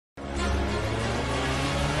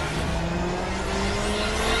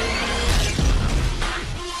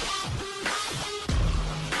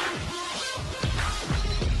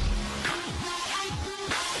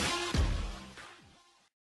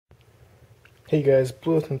Hey guys,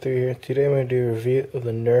 Blue3 here. Today I'm going to do a review of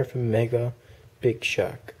the Nerf Mega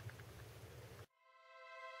BigShock.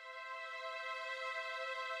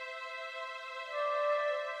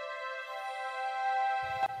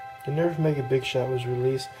 The Nerf Mega BigShock was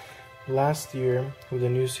released last year with a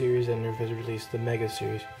new series that Nerf has released, the Mega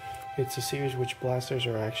series. It's a series which blasters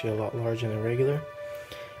are actually a lot larger than regular,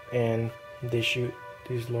 and they shoot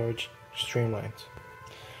these large streamlines.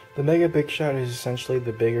 The Mega BigShock is essentially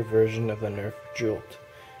the bigger version of the Nerf Jolt.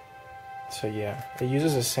 So yeah, it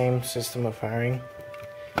uses the same system of firing.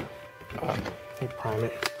 You prime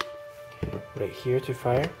it right here to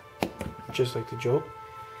fire, just like the Jolt.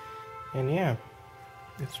 And yeah,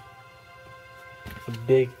 it's a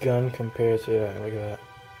big gun compared to that. Look at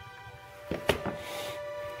that.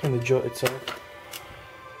 And the Jolt itself,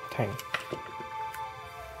 tiny.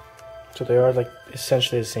 So they are like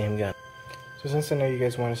essentially the same gun. So since I know you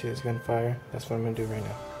guys want to see this gun fire, that's what I'm going to do right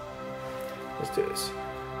now. Let's do this.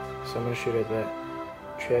 So I'm going to shoot at that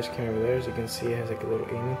trash can over there. As you can see, it has like a little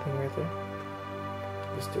aiming thing right there.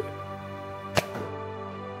 Let's do it.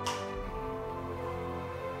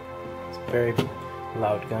 It's a very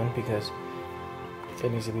loud gun because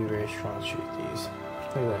it needs to be very strong to shoot these.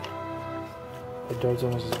 Look at that. The dart's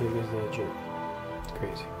almost as big as the Jolt. It's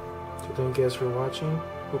crazy. So thank you guys for watching.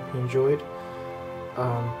 Hope you enjoyed.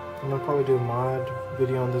 I'm gonna probably do a mod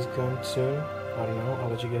video on this gun soon. I don't know, I'll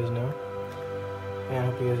let you guys know. And I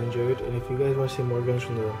hope you guys enjoyed. And if you guys want to see more guns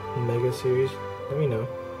from the Mega series, let me know.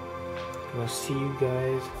 And I'll see you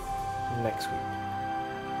guys next week.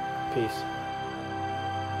 Peace.